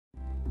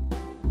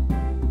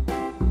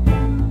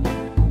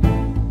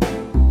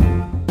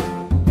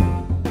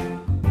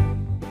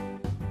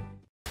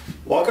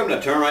Welcome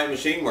to Turn Right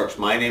Machine Works.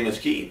 My name is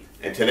Keith,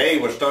 and today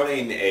we're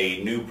starting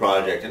a new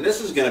project. And this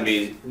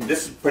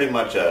is pretty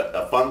much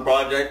a fun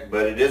project,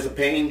 but it is a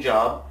paying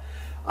job.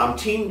 I'm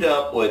teamed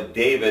up with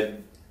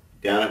David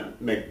down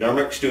at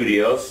McDermott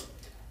Studios.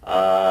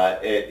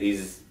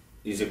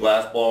 He's a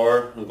glass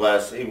blower.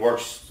 He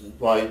works,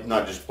 well,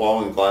 not just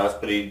blowing glass,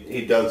 but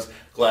he does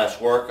glass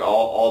work,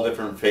 all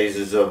different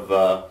phases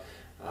of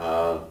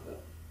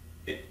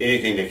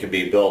anything that can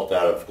be built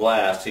out of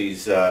glass.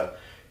 He's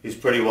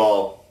pretty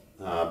well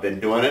been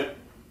doing it.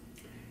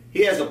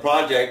 He has a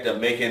project of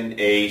making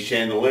a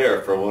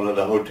chandelier for one of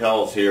the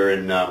hotels here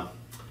in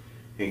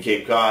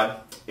Cape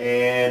Cod,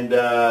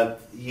 and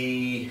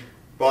he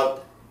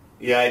brought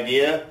the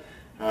idea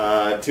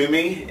to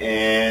me,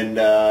 and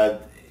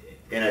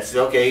I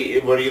said, okay,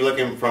 what are you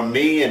looking from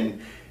me?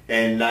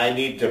 And I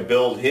need to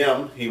build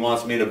him. He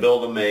wants me to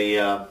build him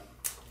a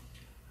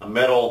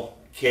metal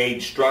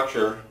cage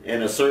structure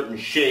in a certain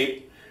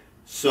shape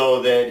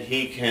so that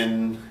he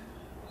can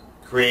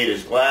create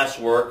his glass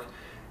work,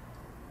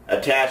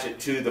 attach it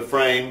to the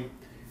frame,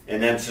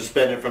 and then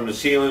suspend it from the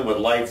ceiling with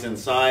lights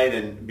inside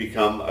and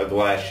become a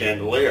glass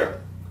chandelier.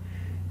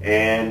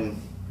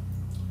 And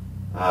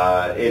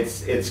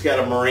it's got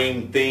a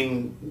marine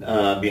theme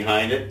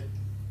behind it,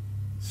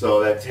 so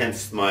that's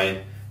hence my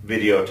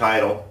video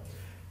title.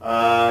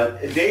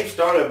 Dave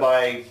started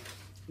by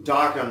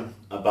talking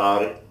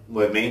about it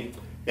with me,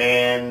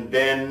 and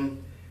then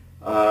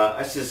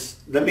I says,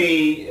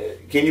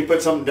 can you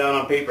put something down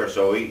on paper?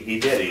 So he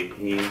did.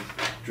 He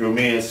drew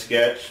me a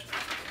sketch.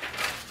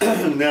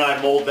 And then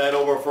I molded that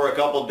over for a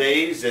couple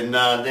days, and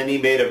then he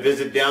made a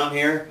visit down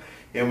here,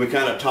 and we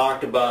kind of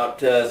talked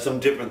about some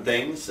different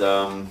things,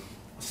 some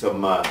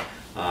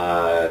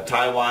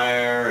tie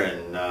wire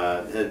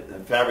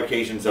and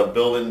fabrications of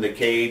building the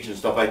cage and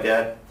stuff like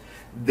that.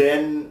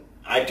 Then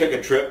I took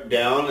a trip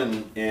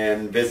down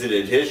and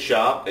visited his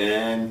shop,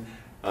 and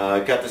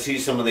got to see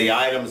some of the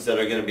items that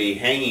are going to be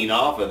hanging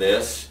off of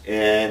this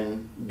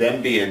and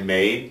them being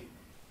made.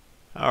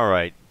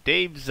 Alright,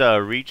 Dave's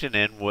reaching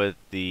in with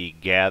the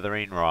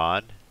gathering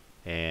rod,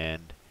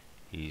 and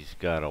he's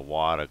got a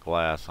wad of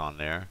glass on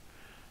there.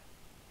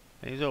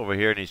 And he's over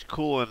here and he's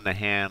cooling the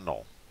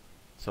handle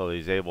so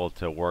he's able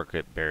to work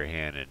it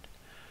barehanded.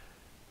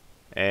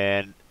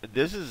 And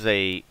this is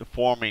a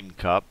forming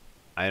cup.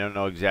 I don't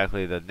know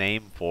exactly the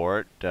name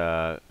for it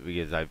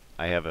because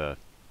I have a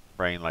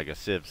brain like a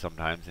sieve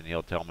sometimes, and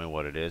he'll tell me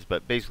what it is.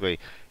 But basically,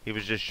 he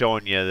was just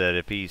showing you that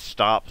if he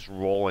stops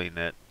rolling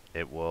it,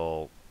 it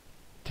will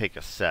take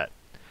a set.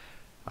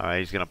 Alright,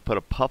 he's going to put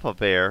a puff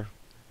of air.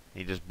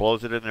 He just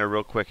blows it in there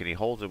real quick, and he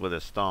holds it with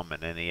his thumb,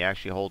 and then he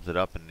actually holds it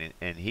up,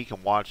 and he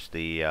can watch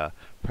the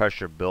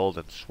pressure build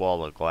and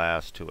swell the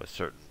glass to a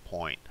certain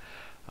point.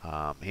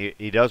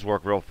 He does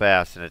work real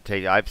fast, and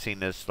I've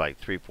seen this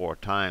like 3-4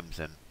 times,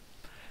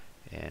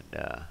 and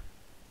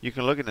you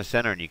can look in the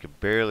center and you can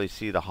barely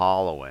see the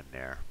hollow in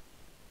there.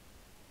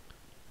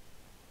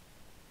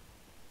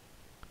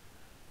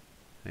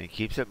 And he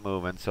keeps it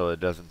moving so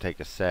it doesn't take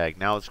a sag.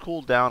 Now it's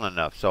cooled down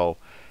enough, so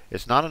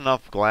it's not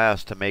enough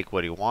glass to make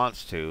what he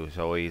wants to,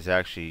 so he's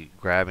actually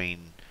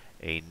grabbing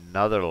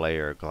another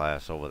layer of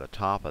glass over the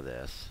top of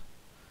this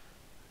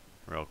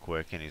real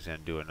quick, and he's going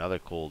to do another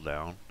cool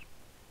down.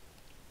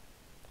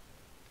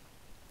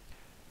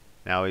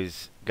 Now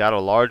he's got a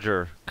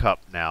larger cup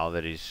now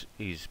that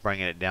he's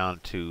bringing it down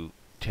to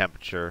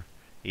temperature,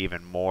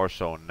 even more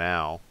so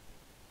now.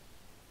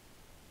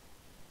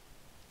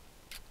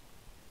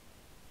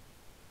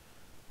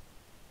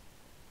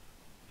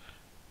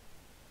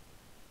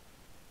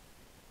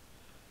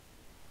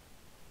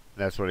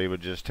 That's what he was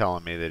just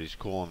telling me, that he's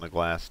cooling the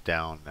glass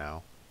down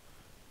now.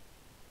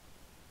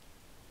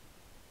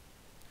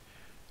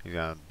 He's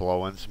going to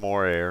blow in some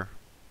more air.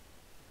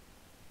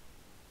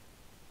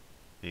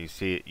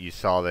 You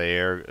saw the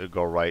air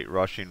go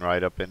rushing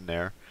right up in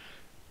there.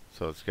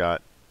 So it's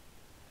got,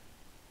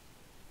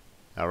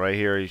 now right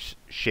here he's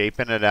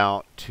shaping it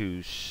out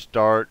to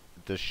start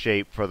the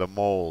shape for the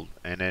mold,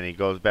 and then he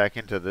goes back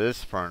into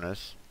this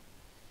furnace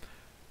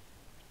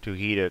to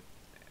heat it,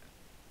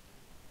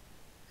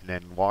 and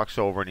then walks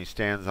over and he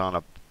stands on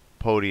a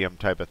podium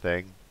type of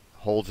thing,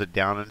 holds it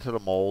down into the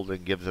mold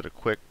and gives it a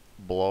quick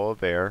blow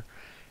of air.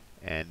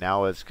 And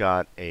now it's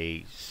got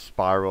a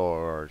spiral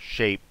or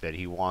shape that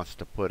he wants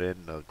to put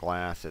in the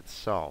glass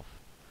itself.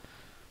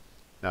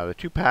 Now the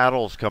two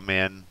paddles come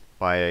in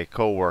by a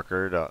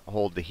co-worker to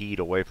hold the heat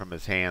away from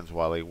his hands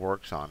while he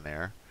works on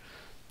there.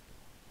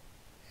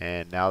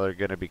 And now they're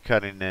going to be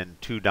cutting in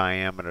two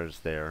diameters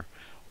there.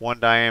 One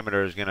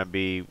diameter is going to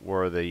be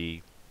where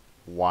the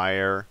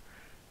wire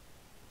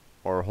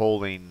or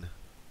holding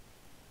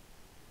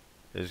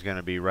is going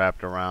to be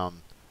wrapped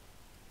around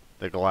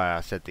the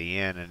glass at the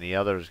end, and the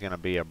other is going to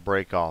be a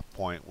break-off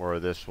point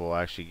where this will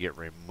actually get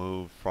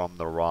removed from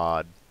the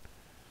rod.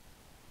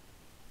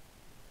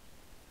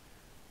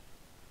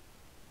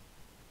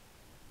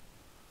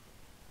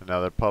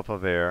 Another puff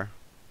of air.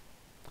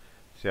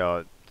 See how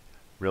it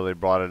really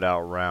brought it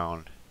out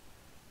round.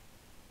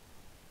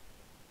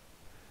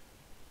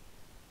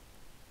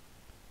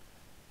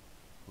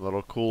 A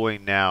little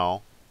cooling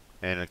now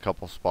in a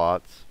couple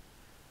spots.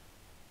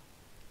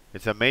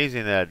 It's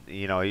amazing that,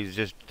 you know,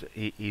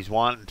 he's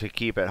wanting to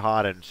keep it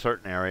hot in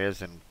certain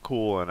areas and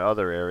cool in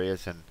other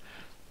areas, and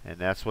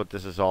that's what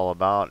this is all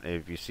about.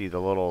 If you see the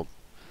little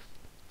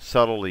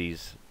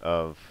subtleties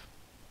of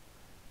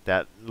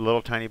that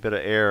little tiny bit of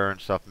air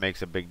and stuff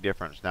makes a big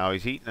difference. Now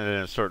he's heating it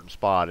in a certain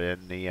spot,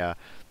 and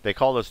they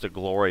call this the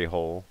glory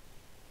hole.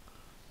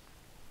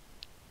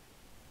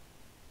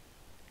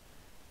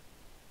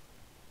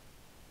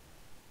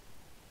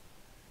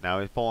 Now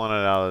he's pulling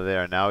it out of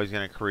there. Now he's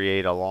going to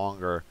create a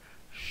longer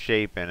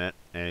shape in it,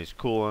 and he's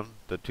cooling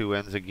the two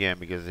ends again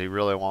because he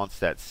really wants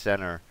that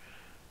center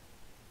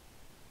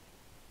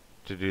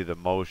to do the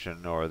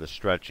motion or the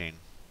stretching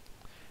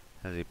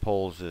as he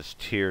pulls this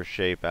tear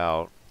shape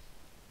out.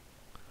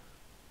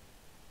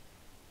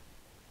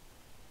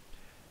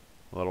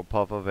 A little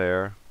puff of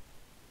air.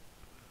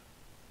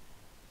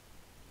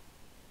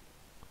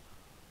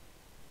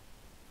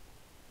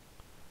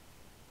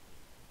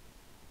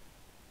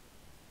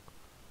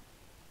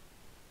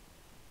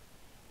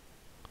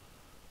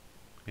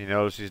 You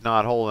notice he's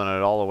not holding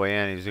it all the way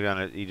in.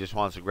 He just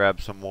wants to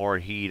grab some more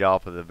heat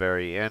off of the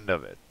very end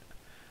of it.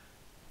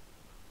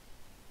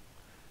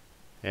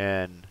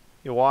 And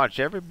you watch,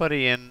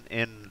 everybody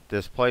in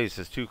this place,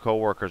 his two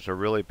co-workers, are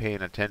really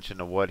paying attention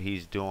to what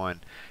he's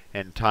doing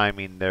and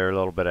timing their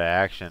little bit of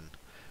action.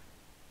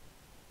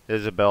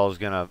 Isabel's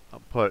going to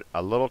put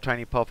a little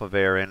tiny puff of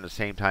air in at the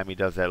same time he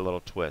does that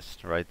little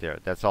twist right there.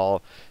 That's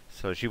all.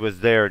 So she was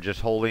there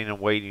just holding and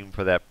waiting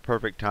for that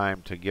perfect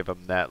time to give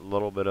him that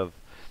little bit of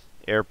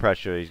air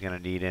pressure he's going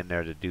to need in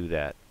there to do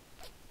that.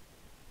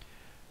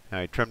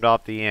 Now he trimmed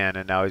off the end,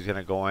 and now he's going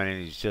to go in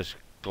and he's just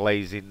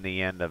glazing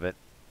the end of it,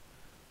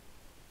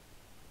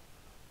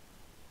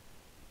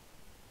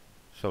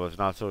 so it's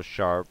not so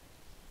sharp.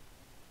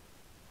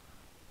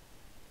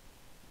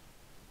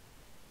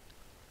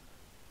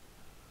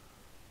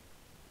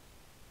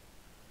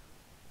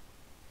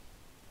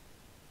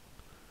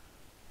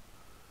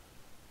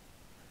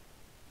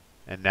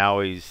 And now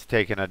he's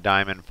taking a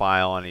diamond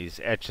file and he's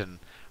etching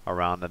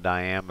around the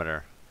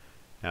diameter.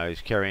 Now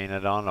he's carrying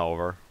it on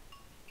over,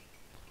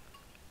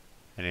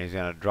 and he's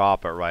going to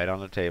drop it right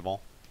on the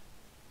table.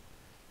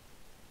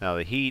 Now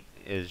the heat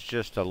is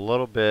just a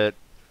little bit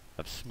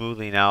of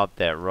smoothing out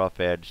that rough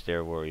edge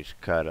there where he's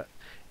cut it,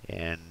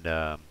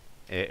 and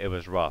it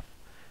was rough.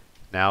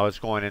 Now it's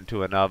going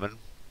into an oven,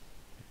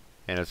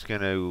 and it's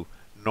going to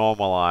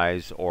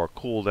normalize or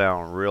cool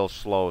down real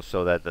slow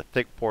so that the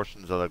thick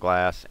portions of the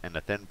glass and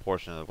the thin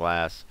portion of the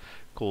glass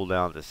cool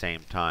down at the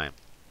same time.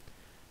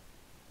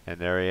 And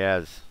there he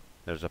is.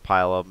 There's a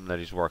pile of them that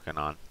he's working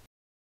on.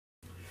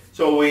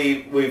 So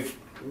we've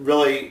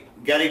really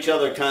got each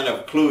other kind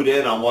of clued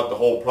in on what the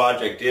whole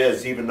project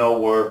is, even though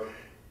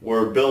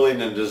we're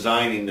building and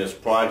designing this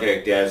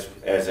project as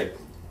it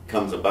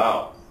comes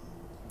about.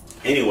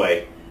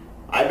 Anyway,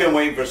 I've been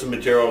waiting for some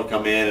material to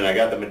come in, and I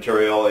got the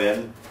material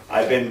in.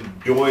 I've been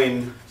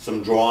doing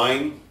some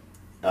drawing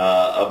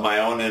of my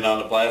own in on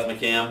the plasma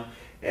cam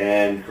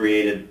and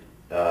created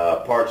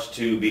parts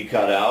to be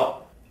cut out.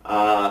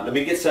 Let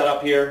me get set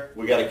up here.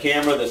 We got a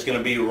camera that's going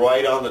to be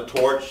right on the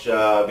torch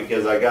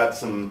because I got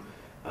some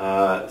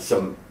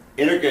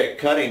intricate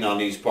cutting on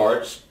these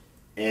parts,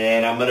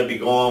 and I'm going to be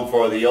going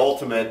for the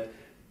ultimate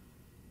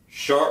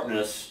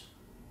sharpness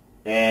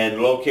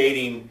and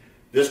locating.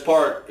 This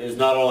part is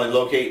not only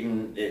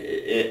locating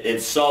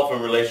itself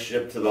in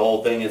relationship to the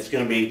whole thing, it's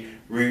going to be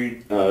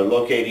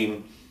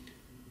locating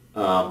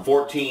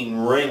 14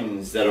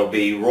 rings that will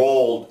be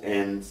rolled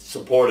and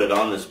supported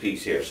on this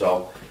piece here.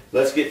 So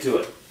let's get to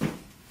it.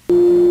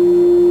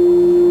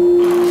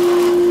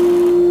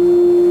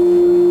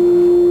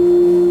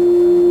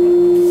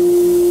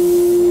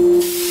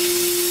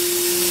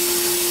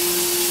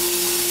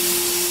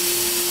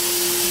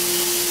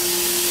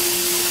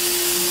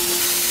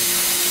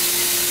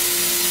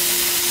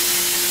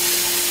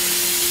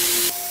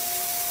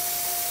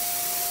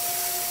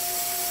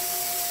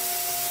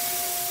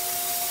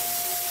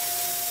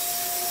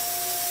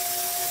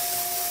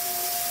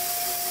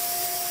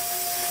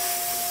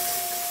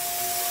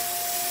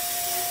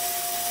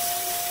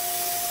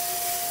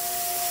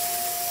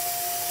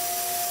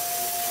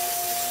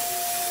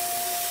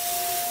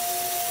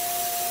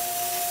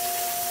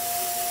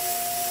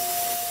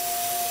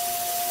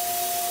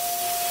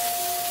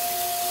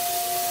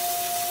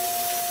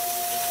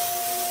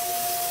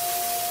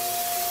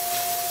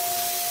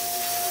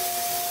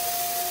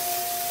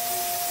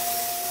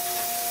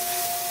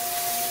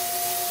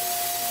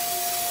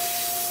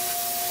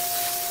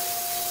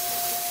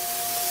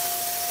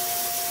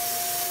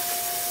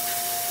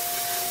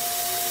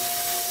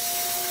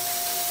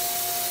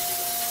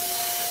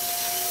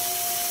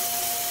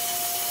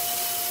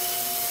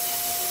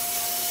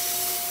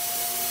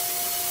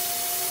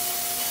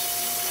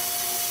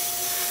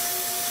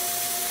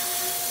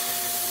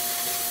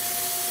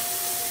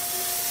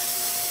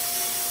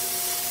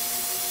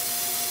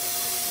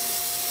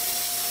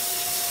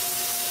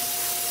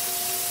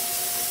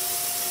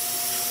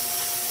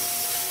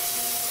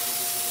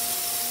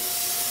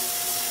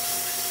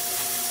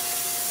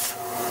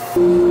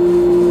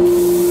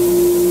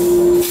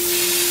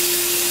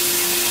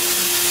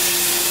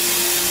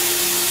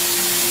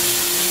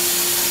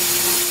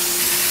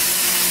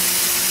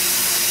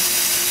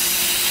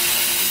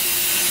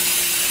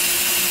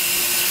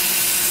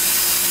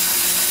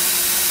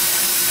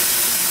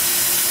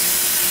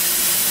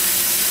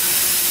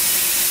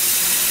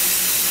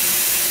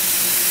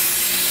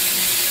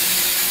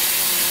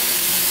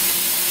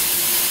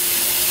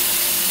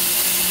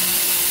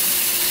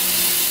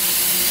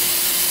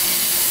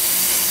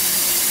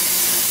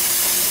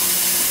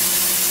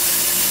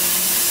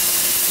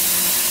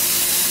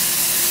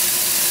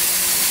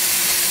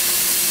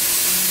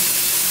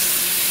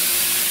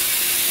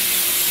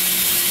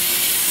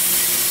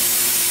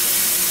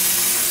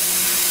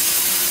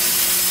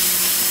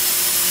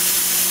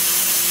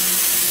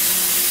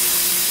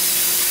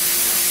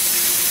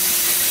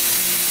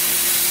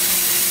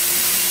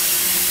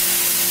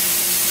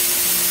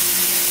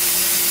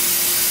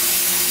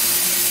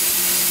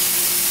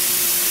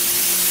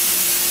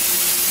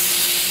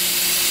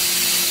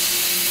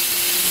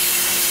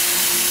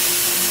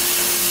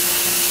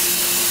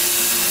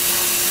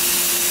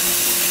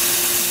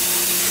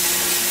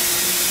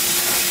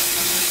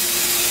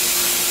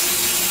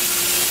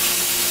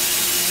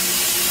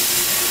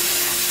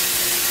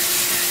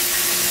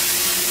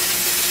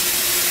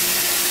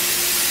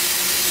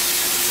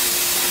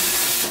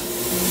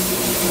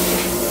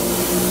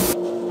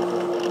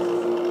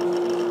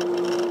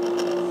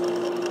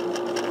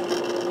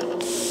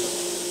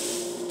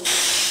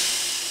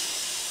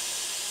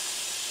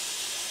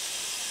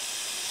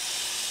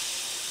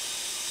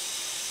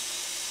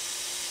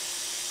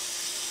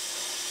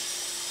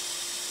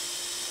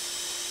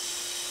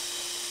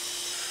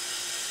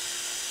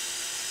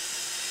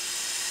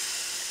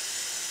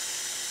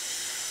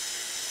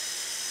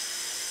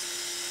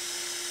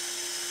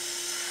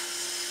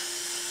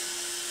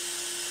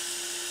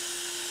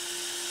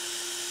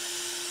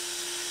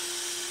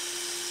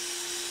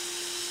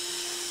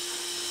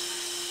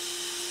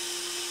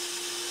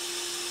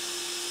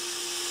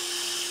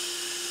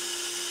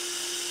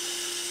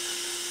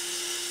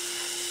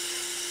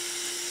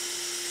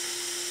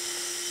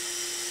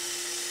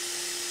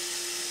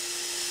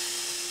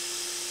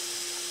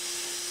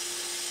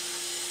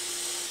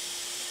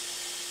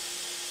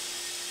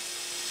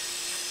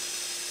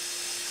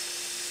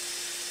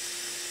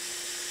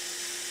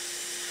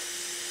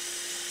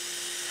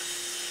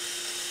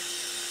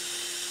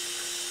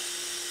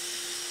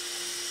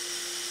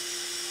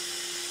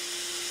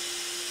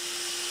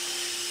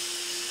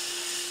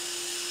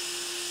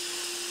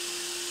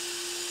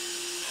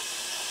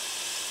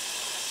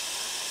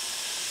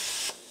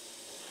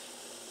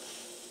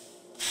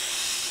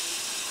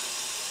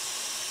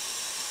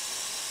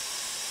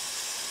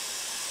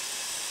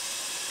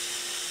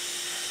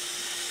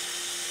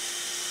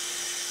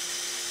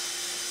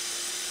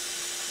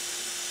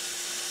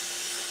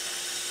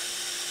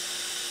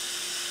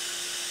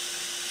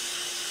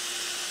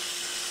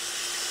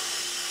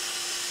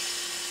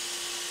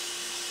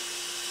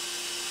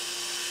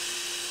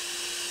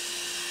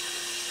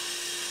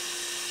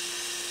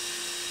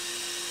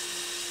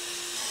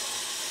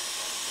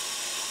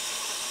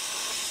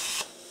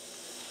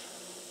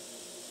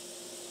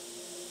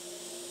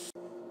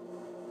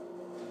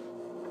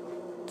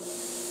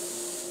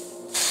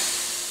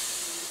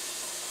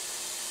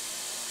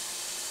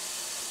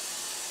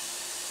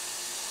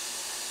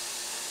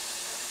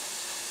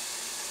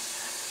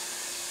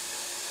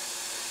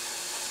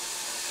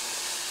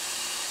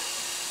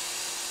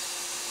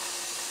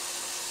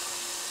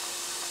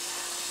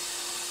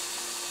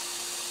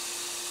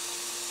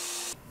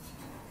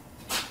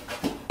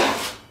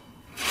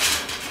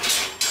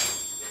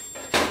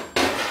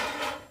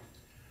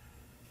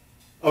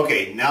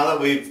 Okay, now that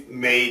we've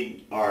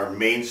made our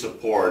main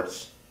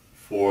supports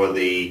for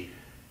the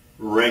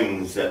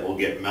rings that will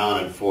get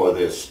mounted for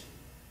this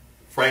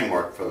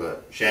framework for the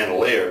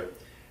chandelier,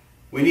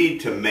 we need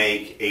to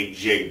make a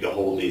jig to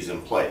hold these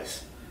in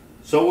place.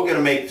 So we're going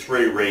to make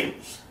 3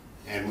 rings,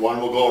 and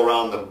one will go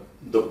around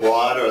the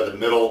broad or the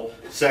middle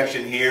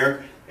section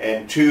here,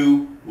 and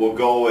 2 will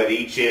go at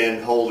each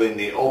end holding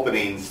the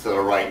openings to the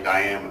right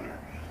diameter.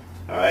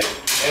 Alright,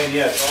 and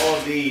yes, all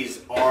of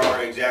these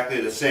are exactly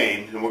the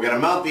same, and we're going to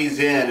mount these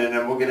in, and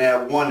then we're going to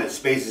have one that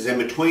spaces in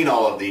between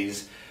all of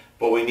these,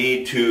 but we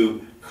need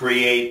to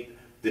create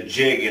the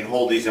jig and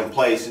hold these in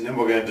place, and then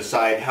we're going to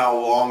decide how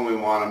long we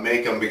want to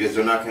make them, because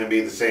they're not going to be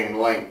the same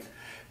length.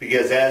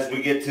 Because as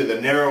we get to the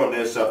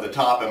narrowness of the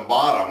top and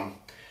bottom,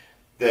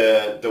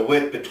 the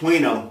width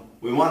between them,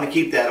 we want to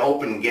keep that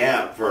open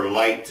gap for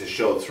light to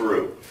show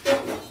through.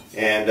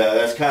 And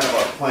that's kind of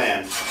our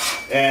plan.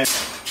 And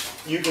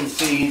you can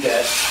see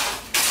that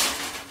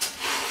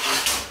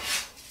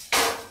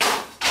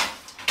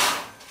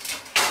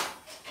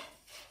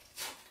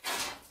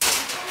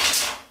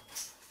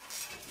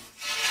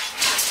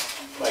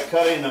by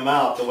cutting them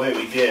out the way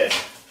we did,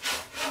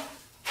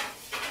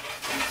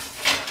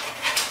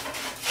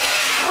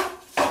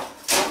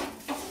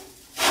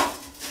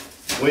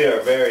 we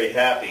are very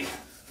happy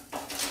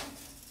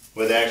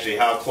with actually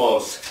how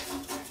close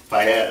if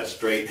I had a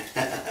straight,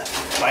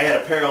 if I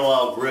had a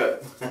parallel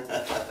grip.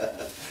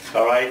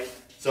 All right,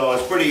 so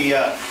it's pretty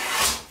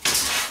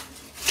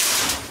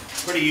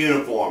pretty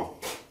uniform.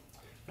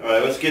 All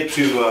right, let's get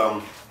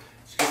to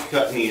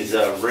cutting these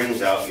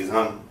rings out because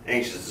I'm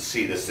anxious to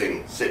see this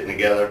thing sitting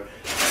together.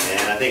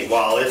 And I think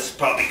while it's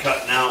probably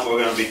cutting out,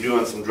 we're going to be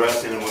doing some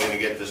dressing and we're going to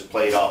get this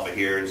plate off of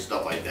here and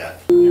stuff like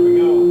that. Here we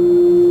go.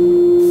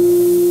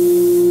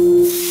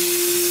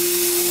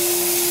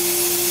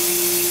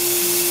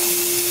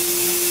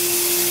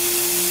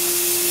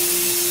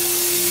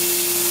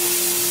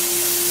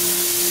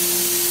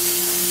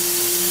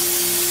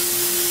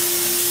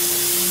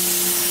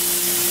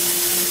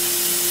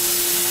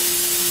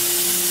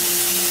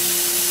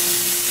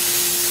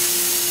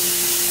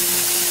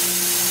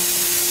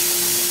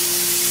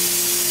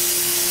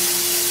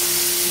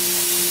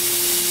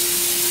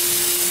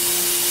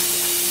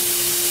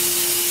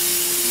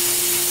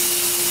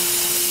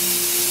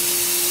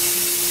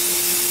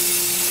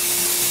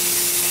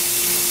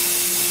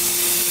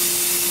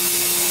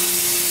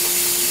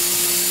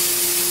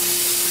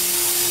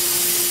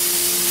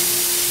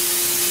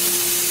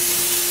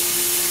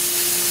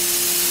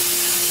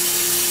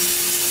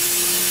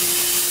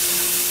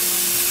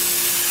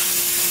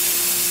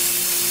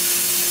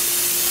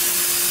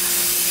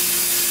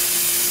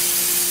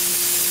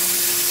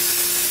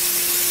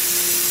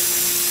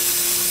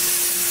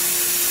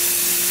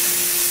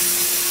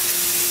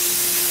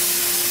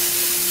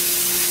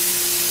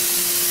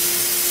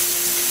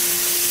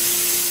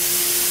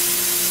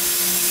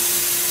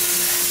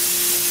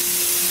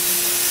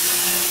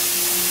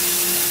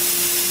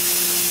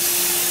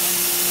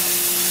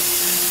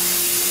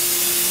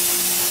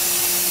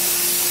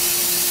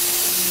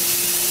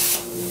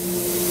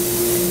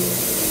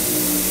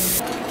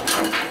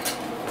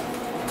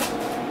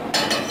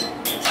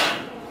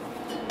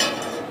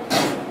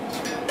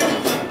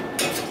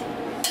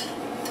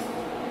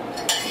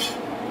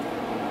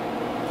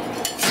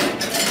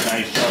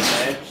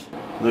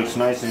 Looks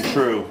nice and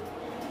true.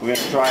 We're going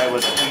to try it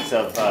with a piece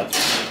of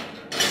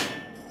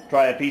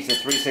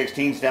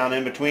 3/16 down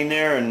in between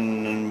there,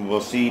 and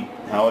we'll see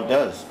how it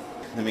does.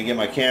 Let me get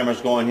my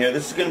cameras going here.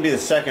 This is going to be the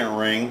second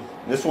ring.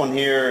 This one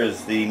here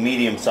is the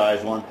medium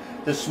sized one.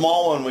 The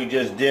small one we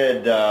just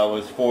did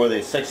was for the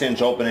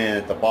 6-inch opening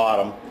at the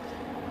bottom,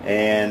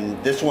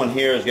 and this one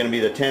here is going to be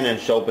the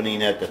 10-inch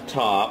opening at the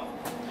top.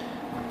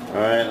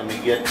 Alright, let me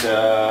get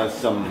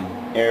some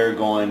air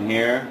going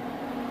here.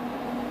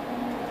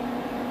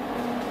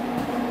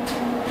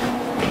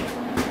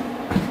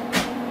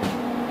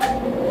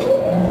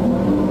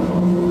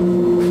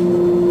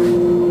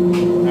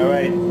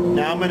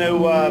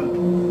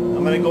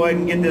 I'm gonna go ahead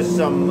and get this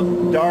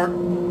some dark,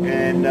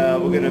 and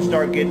we're gonna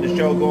start getting the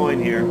show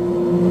going here.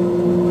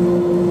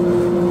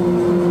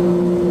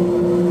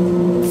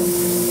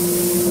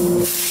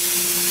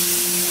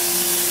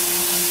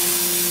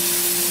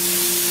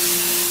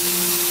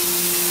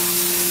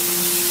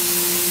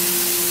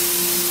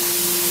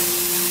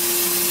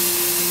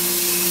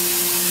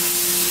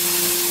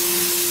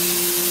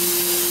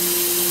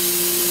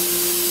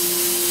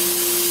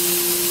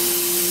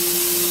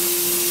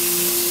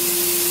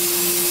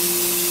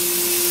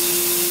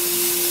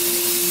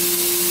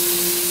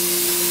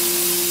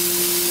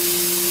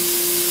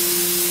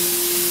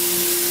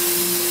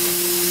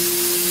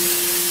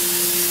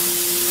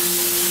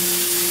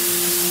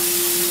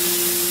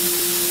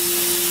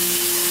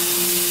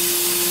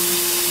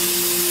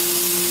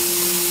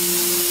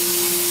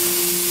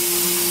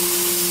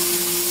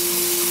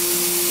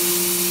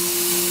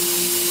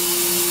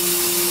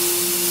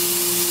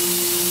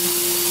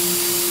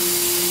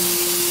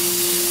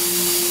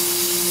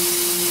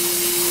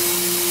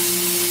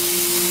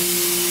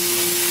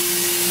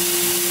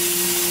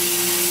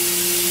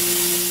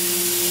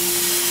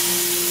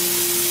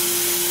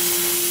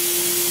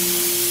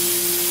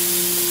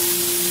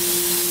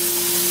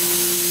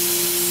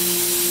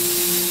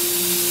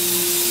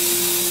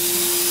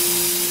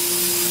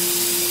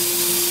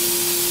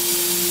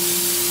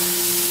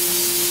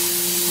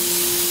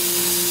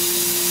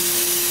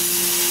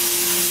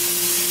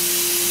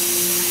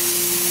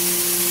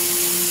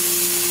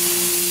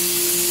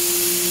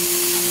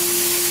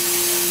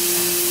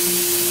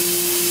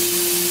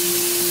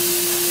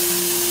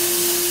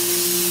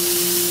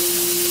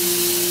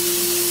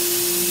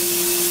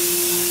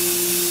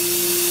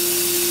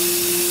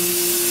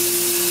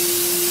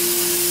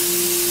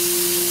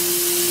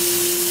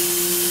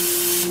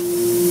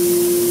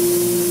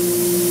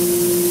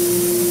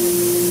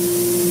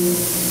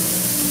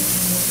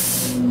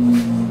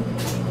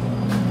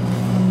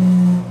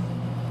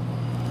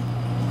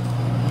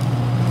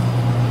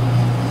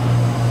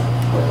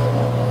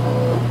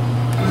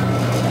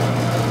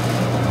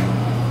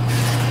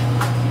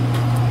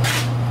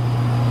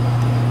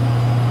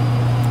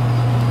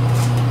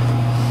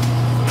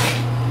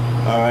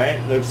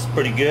 Looks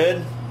pretty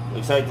good.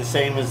 Looks like the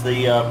same as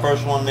the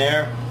first one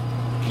there,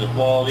 the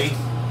quality.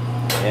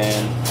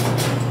 And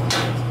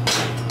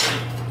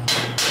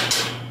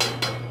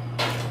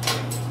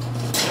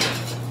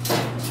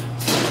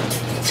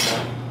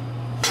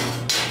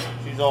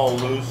all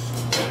loose.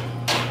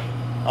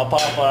 I'll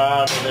pop it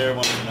out of there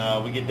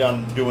when we get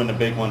done doing the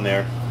big one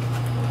there.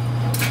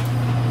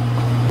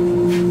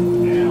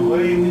 And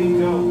away we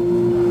go.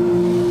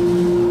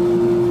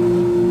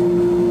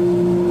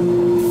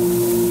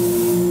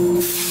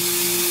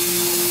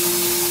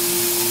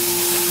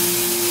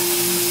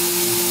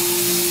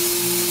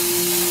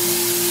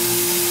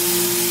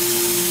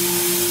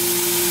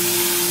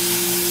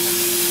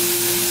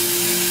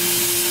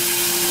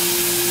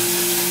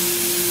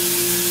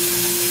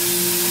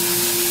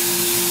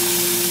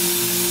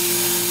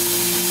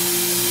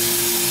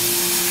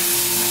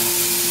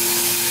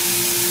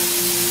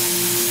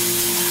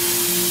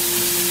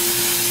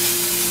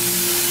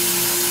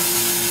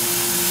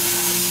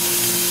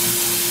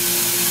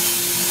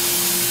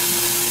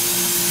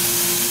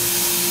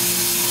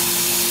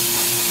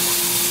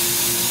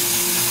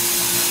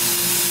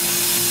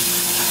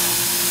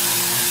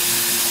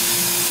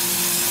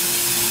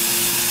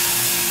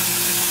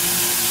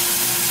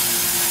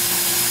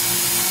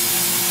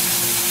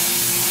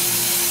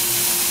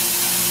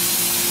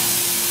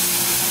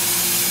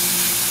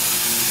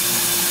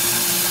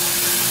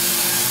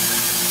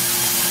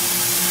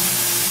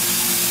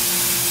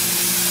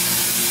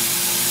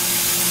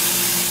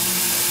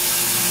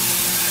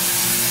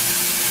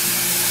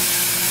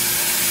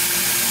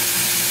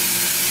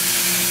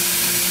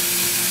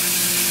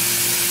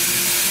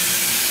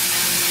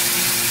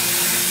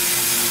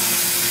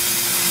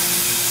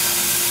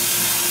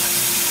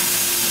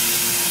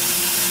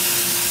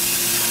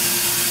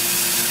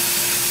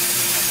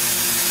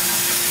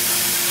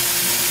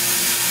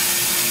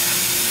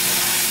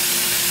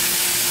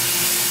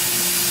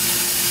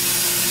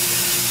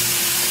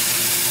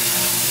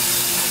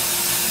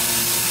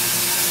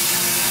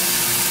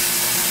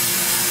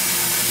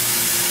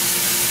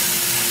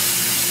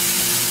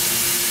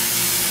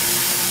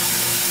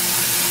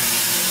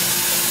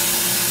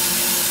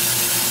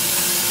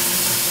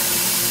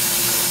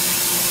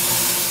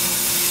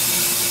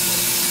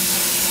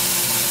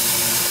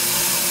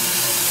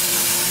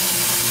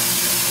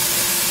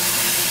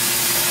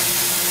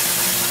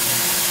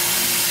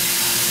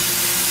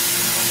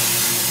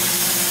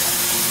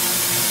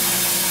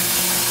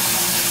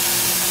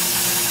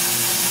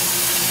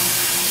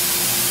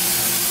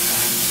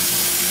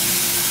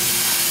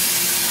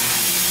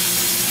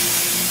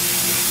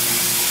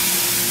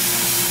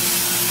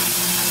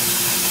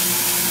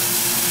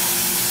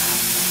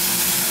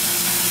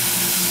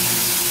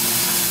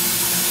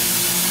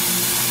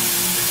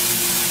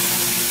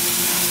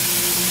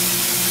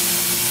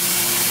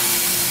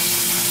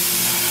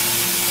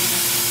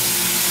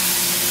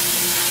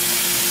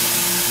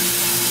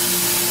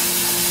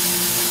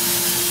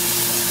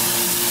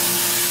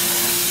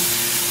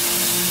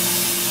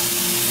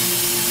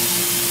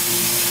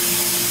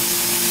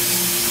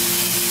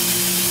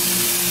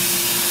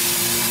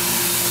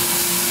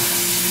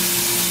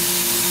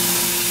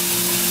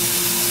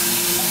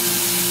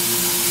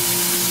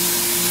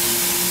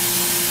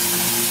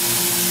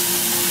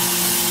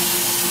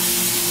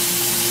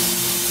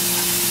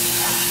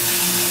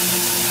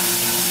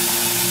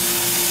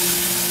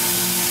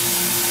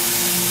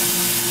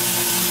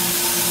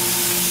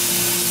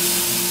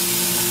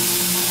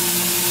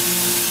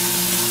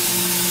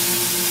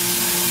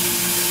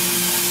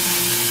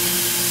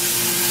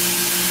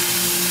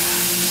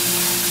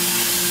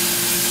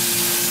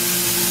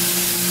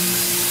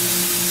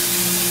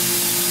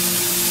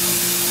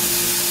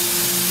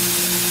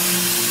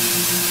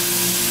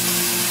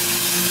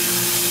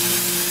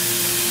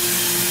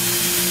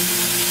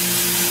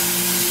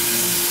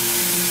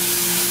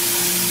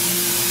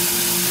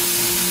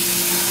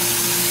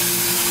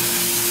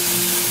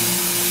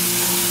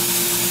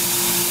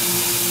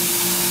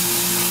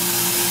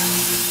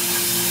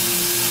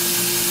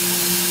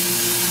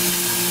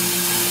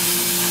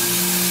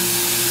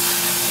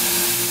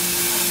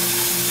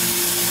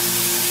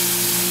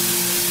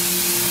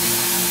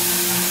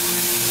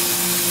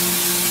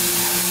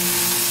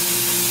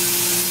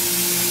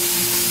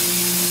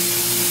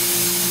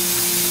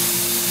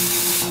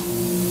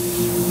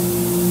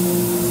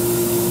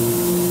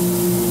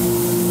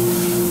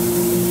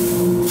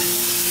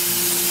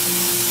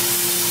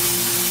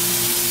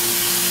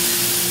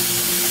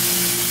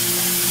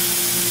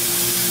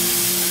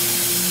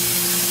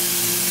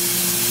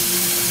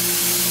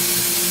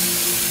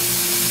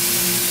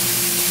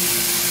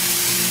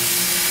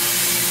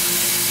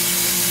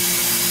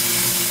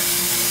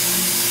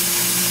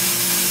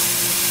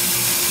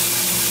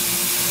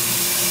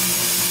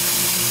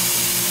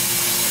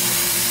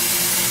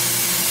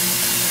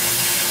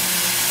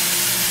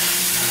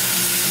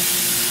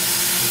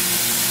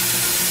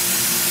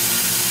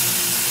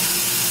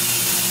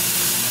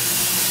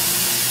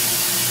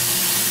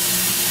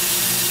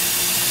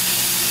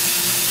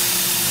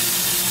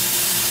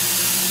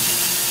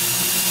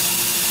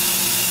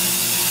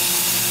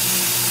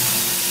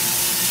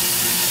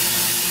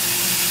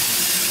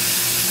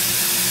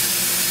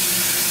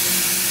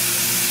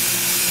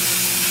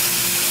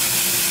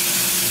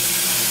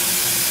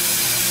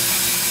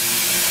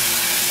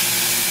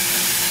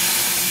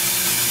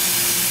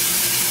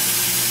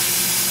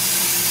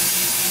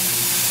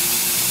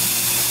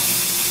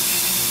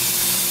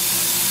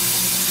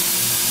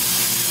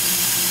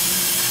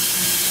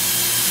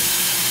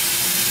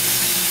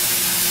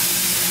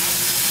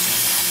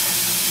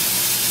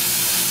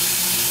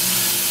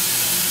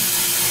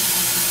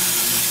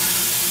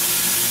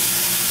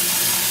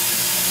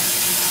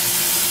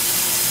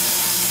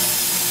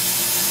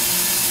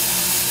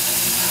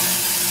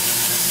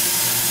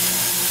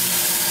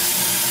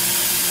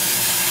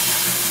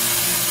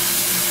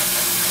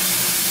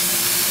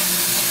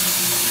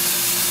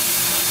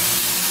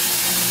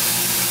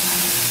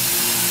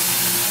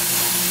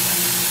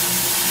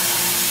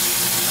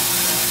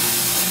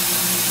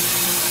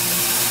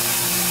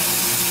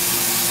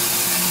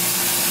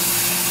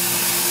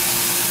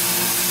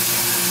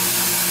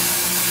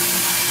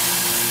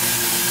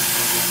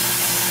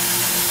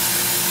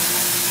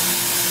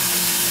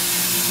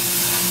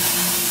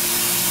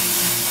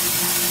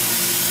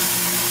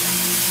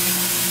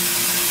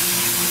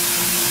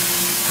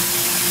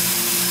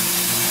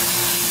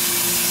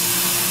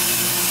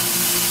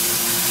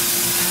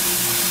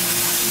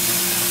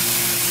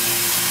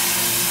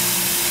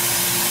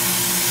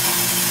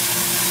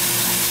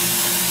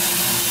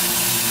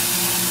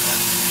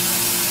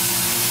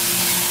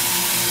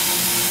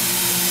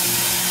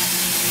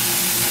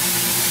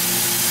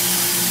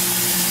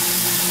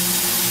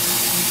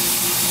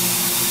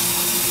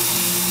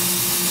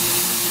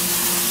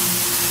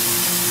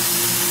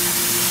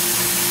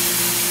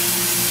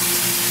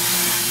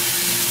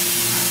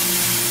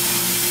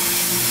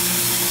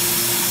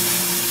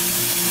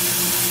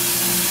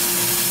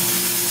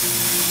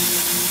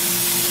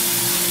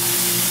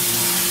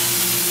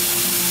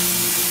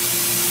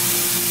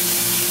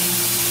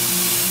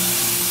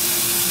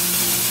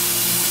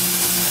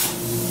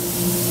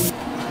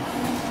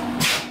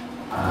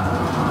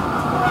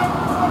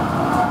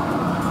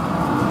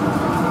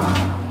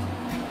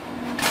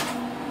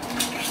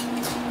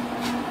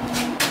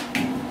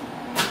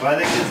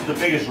 the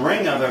biggest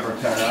ring I've ever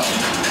cut out.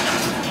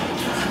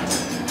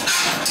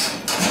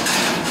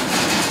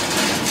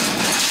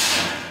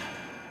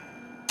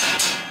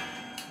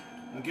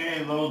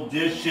 Okay, a little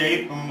dish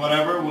shape and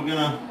whatever.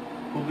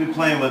 We'll be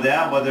playing with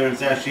that, whether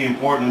it's actually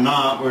important or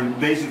not. We're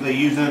basically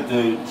using it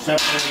to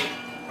separate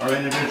our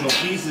individual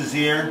pieces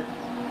here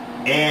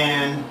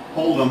and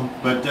hold them.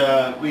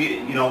 But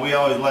we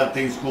always let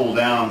things cool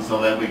down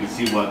so that we can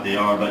see what they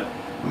are. But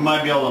we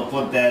might be able to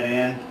flip that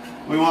in.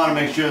 We want to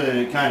make sure that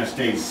it kind of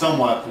stays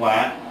somewhat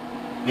flat.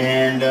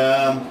 And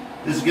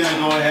this is going to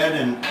go ahead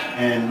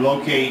and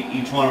locate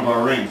each one of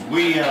our rings.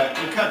 We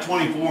cut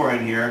 24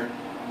 in here.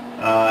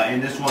 In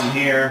this one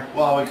here,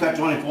 well, we cut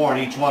 24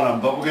 in each one of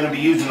them, but we're going to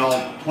be using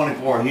all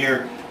 24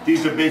 here.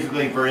 These are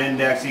basically for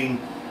indexing,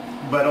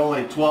 but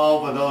only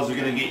 12 of those are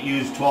going to get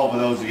used, 12 of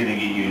those are going to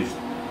get used.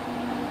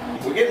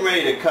 We're getting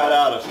ready to cut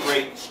out a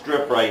straight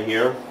strip right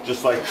here,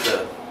 just like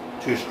the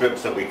 2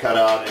 strips that we cut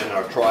out in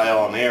our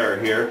trial and error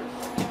here.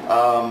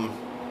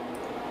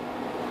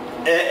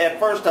 At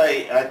first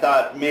I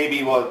thought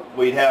maybe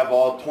we'd have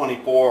all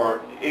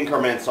 24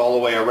 increments all the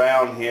way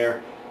around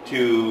here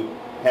to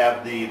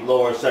have the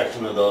lower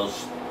section of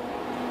those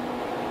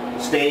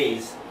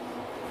stays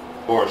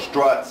or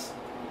struts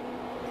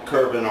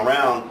curving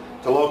around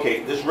to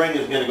locate. This ring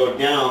is going to go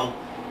down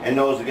and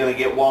those are going to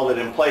get welded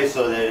in place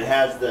so that it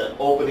has the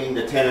opening,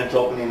 the 10-inch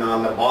opening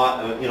on the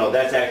bottom. You know,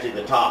 that's actually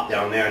the top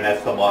down there and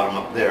that's the bottom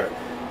up there.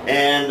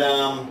 And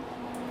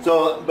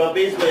but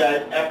basically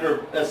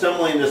after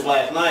assembling this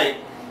last night,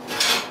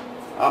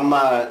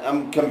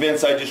 I'm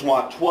convinced I just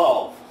want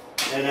 12.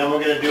 And then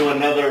we're going to do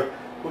another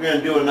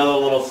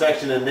little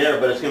section in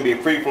there, but it's going to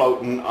be free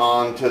floating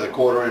onto the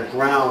 1/4-inch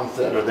rounds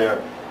that are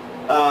there.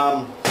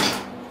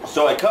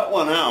 So I cut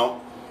one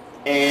out,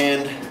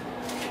 and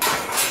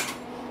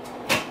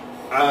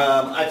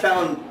I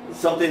found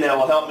something that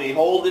will help me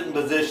hold it in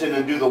position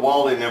and do the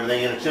welding and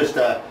everything, and it's just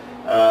a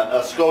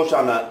skosh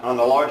on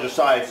the larger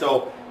side.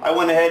 So I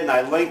went ahead and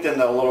I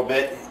lengthened it a little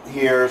bit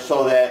here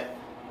so that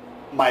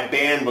my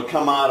band would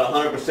come out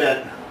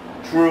 100%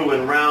 true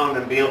and round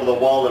and be able to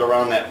weld it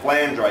around that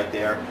flange right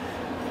there.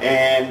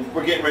 And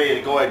we're getting ready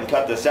to go ahead and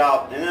cut this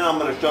out, and then I'm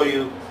going to show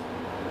you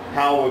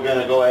how we're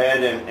going to go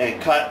ahead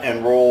and cut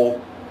and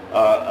roll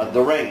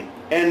the ring.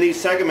 And these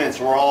segments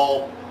were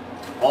all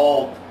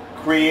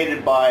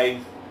created by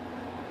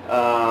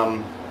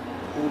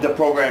the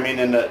programming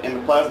in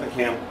the plasma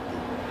camp.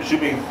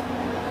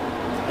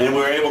 And we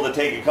were able to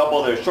take a couple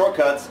of their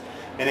shortcuts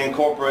and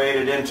incorporate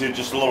it into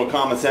just a little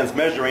common sense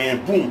measuring,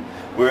 and boom,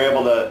 we were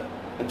able to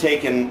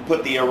take and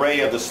put the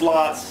array of the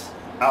slots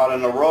out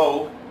in a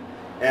row.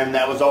 And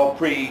that was all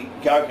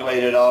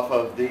pre-calculated off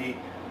of the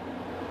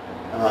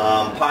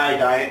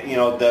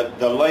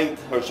the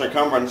length or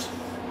circumference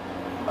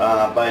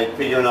by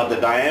figuring out the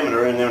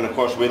diameter. And then of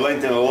course we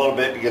lengthened it a little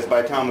bit because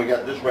by the time we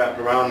got this wrapped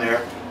around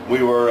there,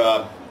 we were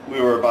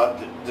about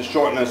the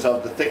shortness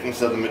of the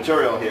thickness of the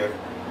material here.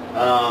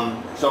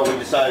 So we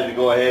decided to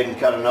go ahead and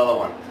cut another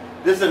one.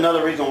 This is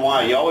another reason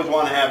why you always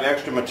want to have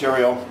extra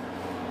material.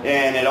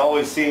 And it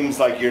always seems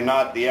like you're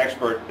not the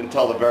expert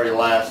until the very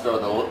last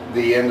or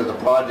the end of the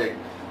project.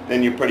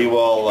 Then you're pretty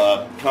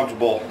well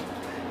comfortable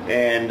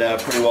and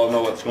pretty well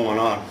know what's going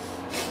on.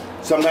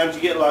 Sometimes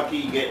you get lucky,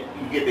 you get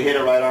to hit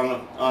it right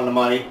on the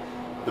money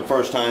the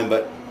first time,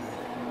 but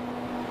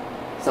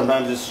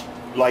sometimes it's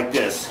like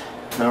this.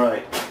 All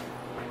right,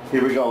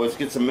 here we go. Let's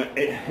get some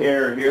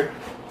air here.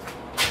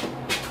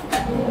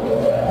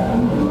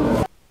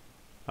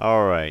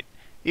 All right.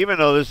 Even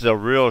though this is a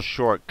real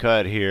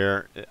shortcut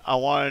here, I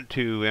wanted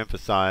to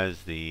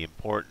emphasize the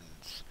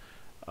importance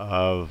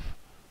of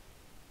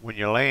when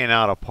you're laying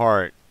out a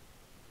part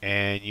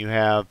and you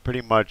have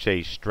pretty much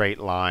a straight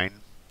line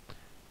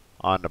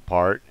on the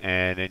part,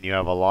 and then you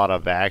have a lot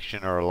of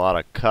action or a lot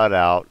of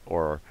cutout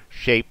or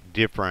shape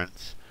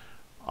difference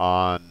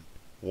on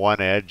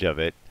one edge of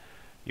it,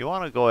 you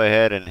want to go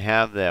ahead and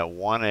have that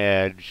one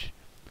edge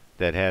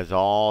that has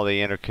all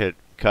the intricate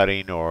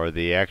cutting or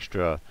the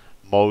extra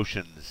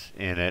motions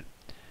in it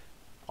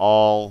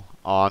all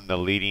on the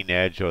leading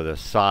edge or the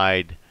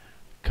side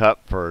cut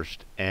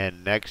first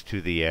and next to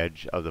the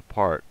edge of the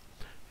part.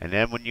 And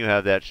then when you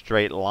have that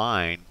straight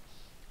line,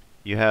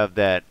 you have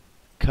that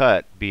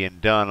cut being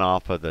done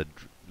off of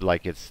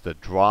like it's the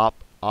drop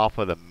off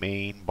of the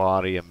main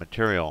body of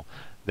material.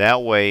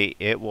 That way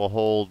it will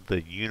hold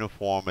the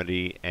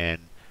uniformity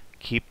and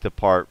keep the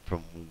part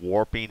from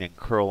warping and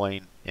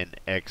curling in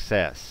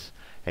excess,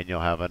 and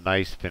you'll have a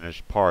nice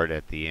finished part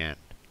at the end.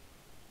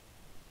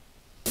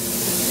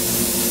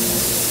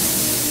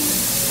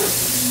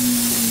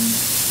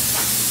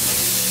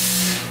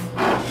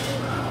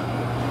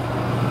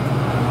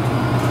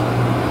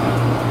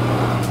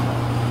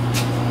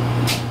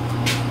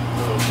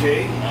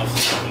 Okay, let's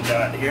see what we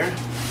got here.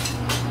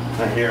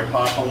 I hear it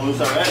popping loose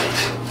already.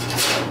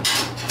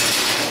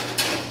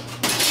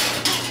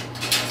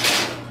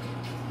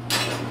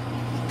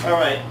 All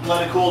right,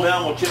 let it cool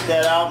down. We'll chip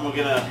that out, and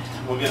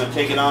we're gonna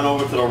take it on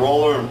over to the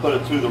roller and put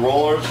it through the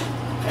rollers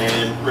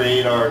and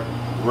create our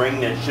ring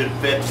that should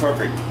fit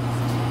perfect.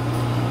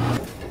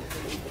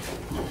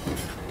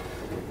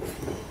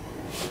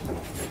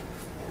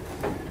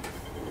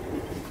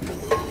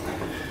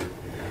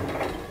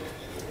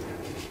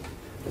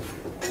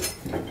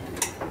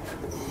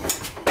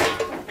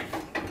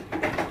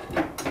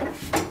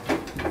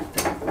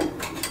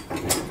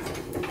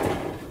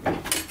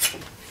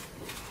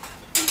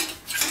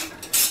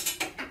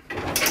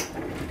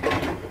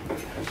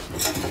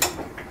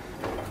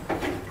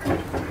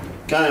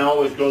 Kind of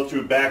always go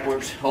through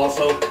backwards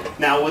also.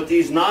 Now with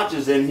these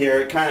notches in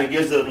here, it kind of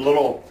gives it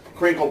little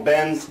crinkle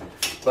bends,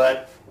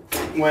 but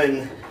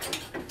when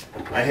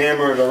I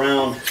hammer it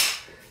around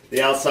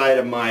the outside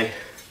of my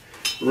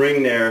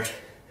ring there,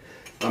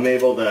 I'm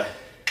able to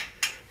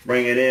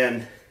bring it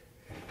in,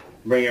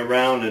 bring it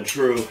round and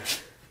true.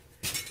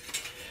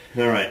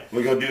 Alright,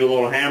 we're going to do a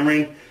little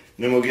hammering, and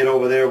then we'll get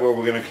over there where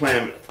we're going to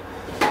clamp it.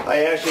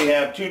 I actually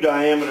have two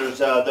diameters.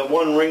 The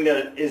one ring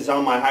that is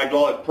on my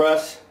hydraulic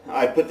press,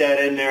 I put that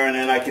in there, and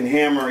then I can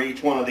hammer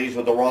each one of these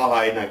with the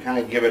rawhide, and I kind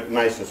of give it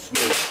nice and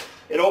smooth.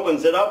 It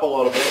opens it up a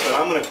little bit, but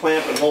I'm going to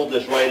clamp and hold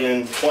this right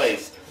in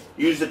place.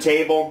 Use the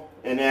table,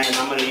 and then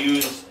I'm going to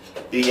use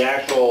the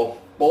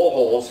actual bowl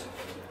holes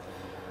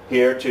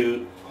here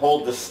to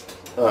hold this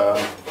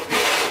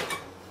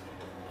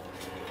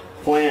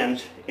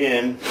flange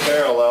in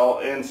parallel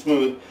and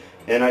smooth,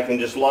 and I can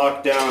just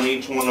lock down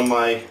each one of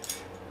my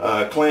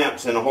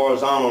clamps in a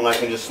horizontal, and I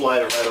can just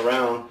slide it right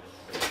around,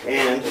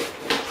 and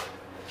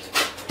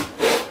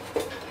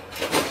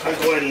I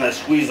go ahead and I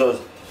squeeze those.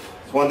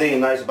 One thing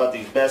nice about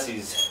these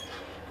Bessie's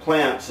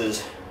clamps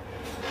is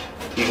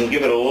you can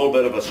give it a little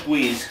bit of a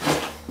squeeze,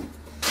 and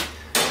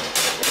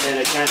then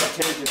it kind of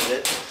tensions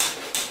it.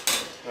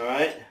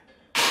 Alright,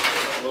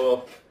 a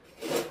little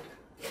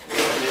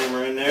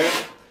hammer in there.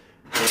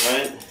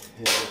 Alright,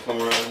 we'll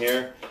come around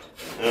here.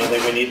 I don't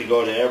think we need to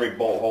go to every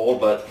bolt hole,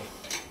 but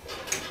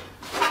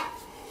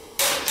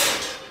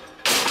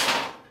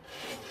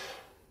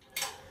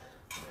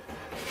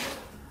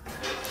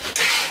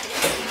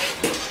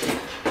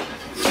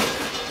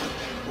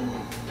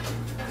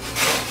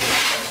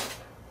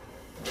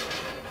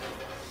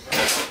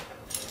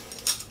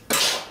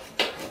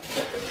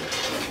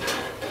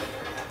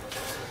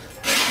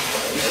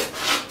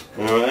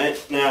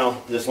alright, now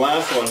this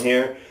last one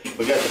here,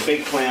 we got the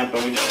big clamp,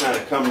 and we just kind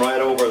of come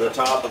right over the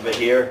top of it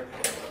here,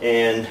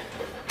 and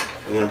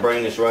I'm going to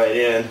bring this right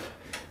in,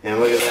 and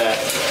look at that,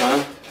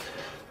 huh?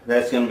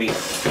 That's going to be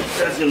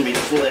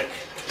slick.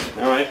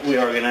 Alright, we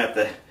are going to have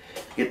to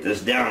get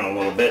this down a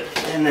little bit,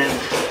 and then,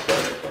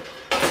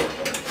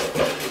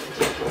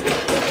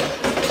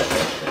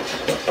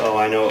 oh,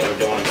 I know what we're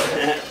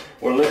doing.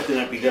 We're lifting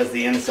it because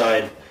the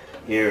inside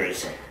here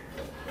is,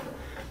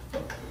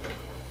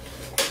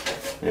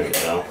 there we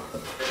go.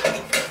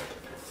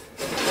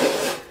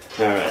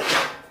 Alright.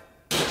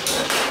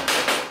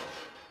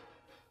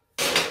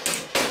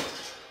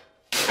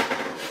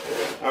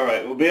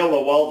 Alright, we'll be able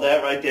to weld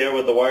that right there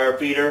with the wire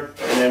feeder,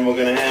 and then we're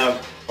going to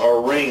have our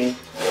ring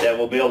that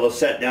we'll be able to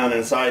set down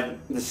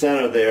inside the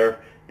center there,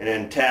 and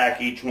then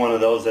tack each one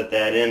of those at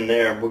that end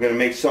there. We're going to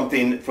make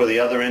something for the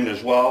other end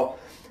as well,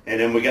 and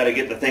then we got to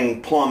get the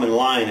thing plumb in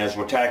line as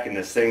we're tacking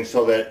this thing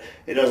so that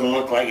it doesn't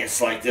look like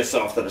it's like this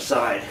off to the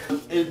side.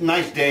 It's a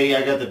nice day.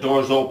 I got the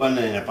doors open,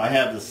 and if I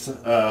have this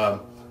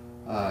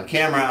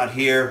camera out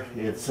here,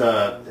 it's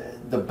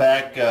the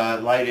back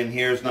light in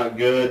here is not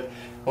good.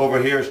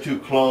 Over here is too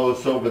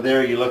close. Over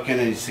there you're looking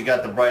and you see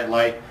got the bright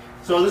light.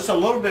 So this is a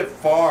little bit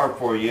far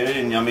for you,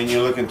 and I mean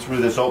you're looking through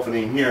this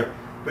opening here,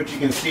 but you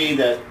can see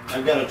that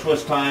I've got a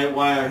twist tie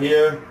wire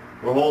here.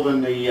 We're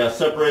holding the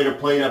separator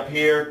plate up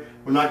here.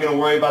 We're not going to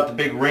worry about the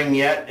big ring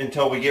yet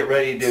until we get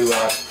ready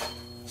to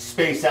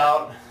space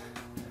out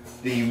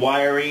the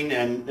wiring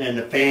and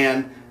the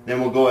fan. Then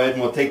we'll go ahead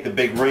and we'll take the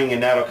big ring,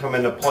 and that'll come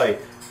into play.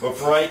 But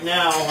for right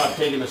now, I've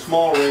taken a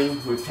small ring,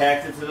 we've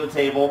tacked it to the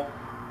table,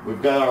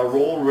 we've got our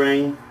rolled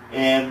ring,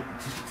 and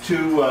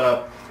two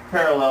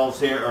parallels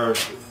here, or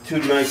two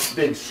nice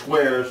big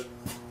squares.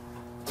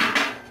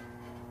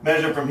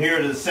 Measure from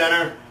here to the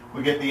center,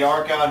 we get the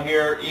arc out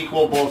here,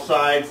 equal both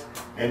sides,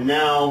 and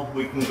now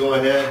we can go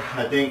ahead,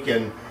 I think,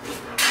 and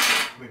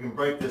we can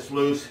break this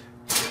loose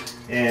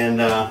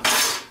and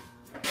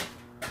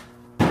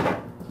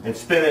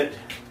spin it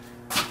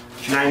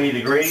 90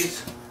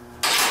 degrees.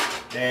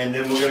 And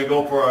then we're going to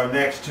go for our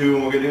next two,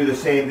 and we're going to do the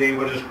same thing.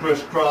 We'll just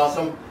crisscross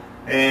them,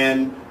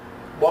 and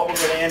what we're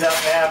going to end up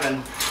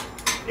having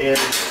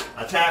is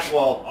a tack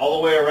weld all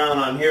the way around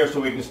on here,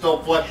 so we can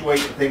still fluctuate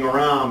the thing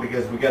around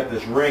because we got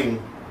this ring,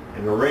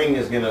 and the ring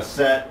is going to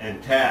set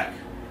and tack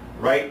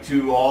right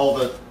to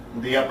all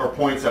the upper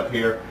points up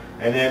here,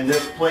 and then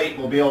this plate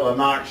will be able to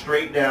knock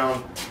straight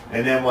down,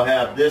 and then we'll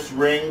have this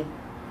ring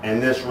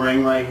and this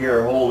ring right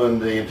here holding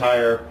the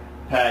entire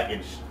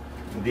package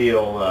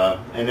deal,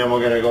 and then we're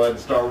going to go ahead and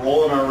start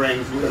rolling our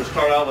rings. We're going to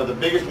start out with the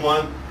biggest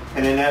one,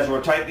 and then as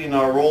we're tightening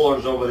our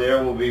rollers over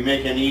there, we'll be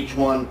making each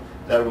one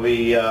that will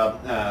be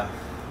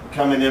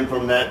coming in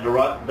from that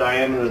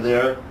diameter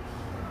there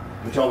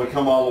until we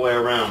come all the way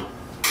around.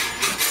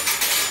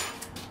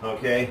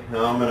 Okay,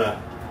 now I'm going to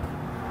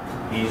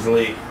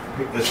easily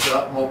pick this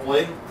up,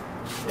 hopefully,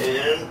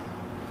 and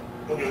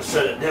we're going to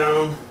set it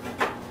down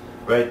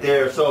right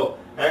there. So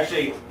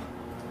actually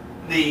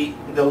the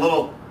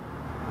little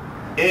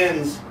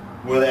ends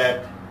where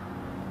that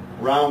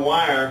round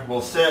wire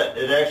will sit,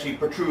 it actually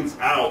protrudes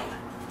out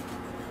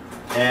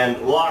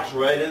and locks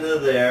right into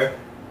there.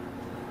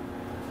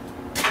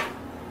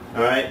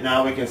 Alright,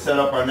 now we can set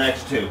up our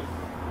next two.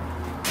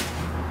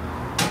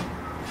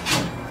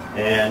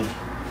 and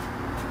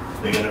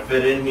they're going to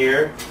fit in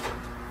here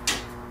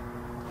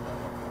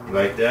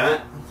like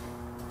that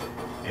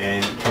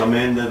and come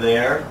into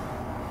there,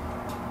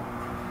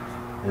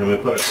 and then we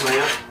put a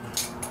clamp,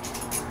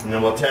 and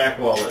then we'll tack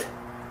weld it.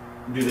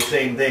 Do the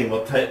same thing.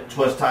 We'll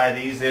twist tie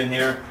these in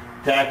here,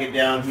 tack it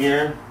down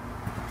here,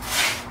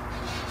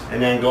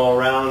 and then go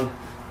around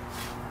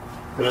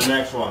to the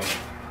next one.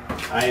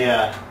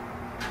 I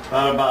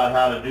thought about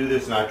how to do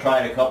this, and I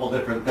tried a couple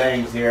different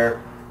things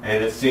here,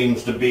 and it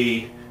seems to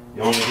be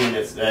the only thing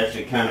that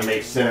actually kind of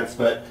makes sense.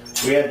 But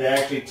we had to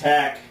actually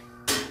tack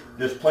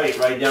this plate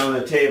right down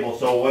the table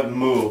so it wouldn't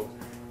move,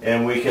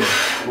 and we could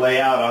lay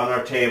out on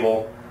our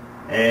table.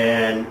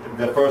 And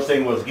the first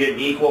thing was get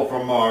equal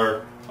from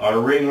our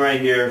ring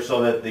right here,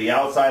 so that the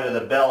outside of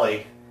the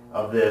belly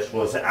of this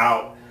was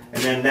out,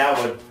 and then that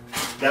would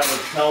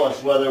tell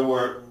us whether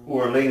we're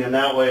leaning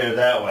that way or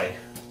that way.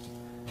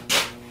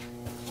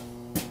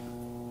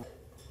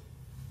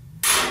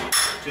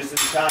 Just in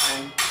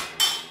time,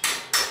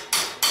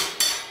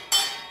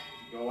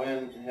 go in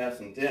and have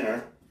some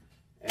dinner,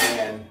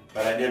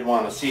 but I did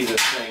want to see this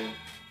thing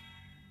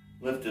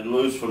lifted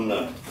loose from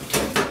the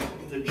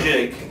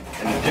jig,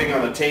 and the jig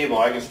on the table.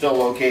 I can still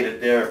locate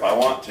it there if I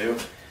want to,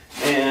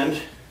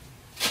 and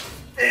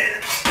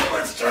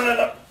let's turn it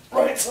up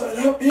right side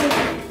up here.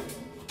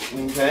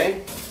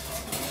 Okay.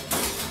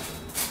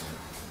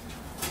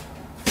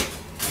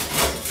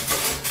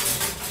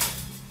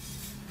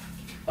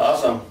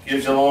 Awesome.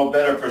 Gives you a little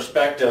better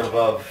perspective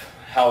of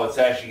how it's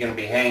actually going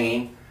to be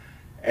hanging.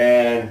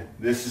 And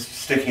this is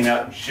sticking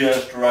out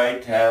just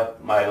right to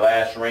have my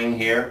last ring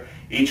here.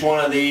 Each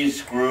one of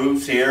these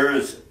grooves here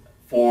is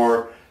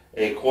for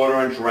a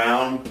 1/4 inch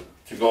round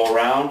to go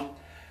around.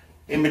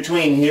 In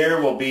between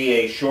here will be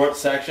a short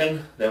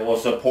section that will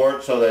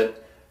support, so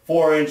that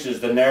 4 inches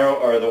the narrow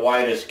or the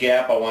widest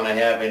gap I want to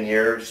have in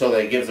here, so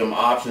that it gives them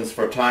options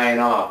for tying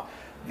off.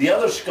 The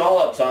other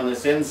scallops on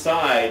this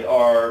inside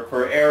are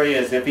for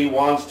areas, if he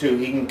wants to,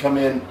 he can come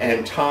in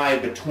and tie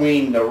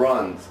between the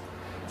runs.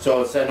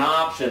 So it's an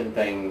option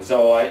thing.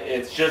 So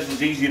it's just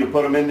as easy to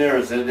put them in there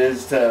as it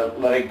is to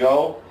let it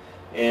go.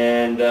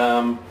 And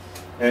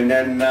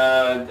then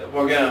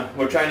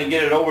we're trying to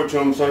get it over to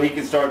him so he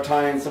can start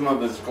tying some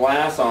of his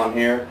glass on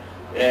here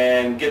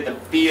and get the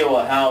feel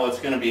of how it's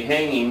going to be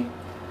hanging.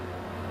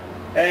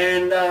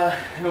 And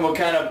we'll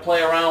kind of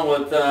play around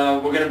with,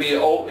 we're going to be,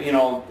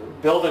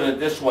 building it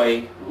this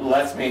way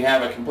lets me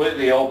have it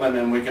completely open,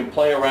 and we can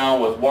play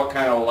around with what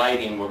kind of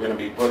lighting we're going to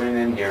be putting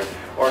in here,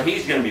 or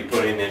he's going to be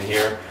putting in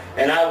here,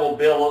 and I will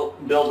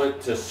build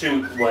it to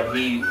suit what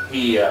he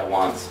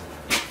wants.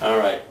 All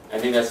right, I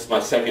think that's my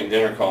second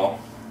dinner call.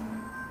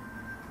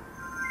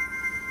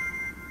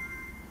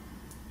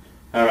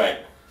 All right,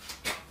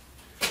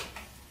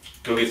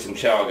 go get some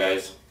chow,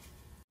 guys.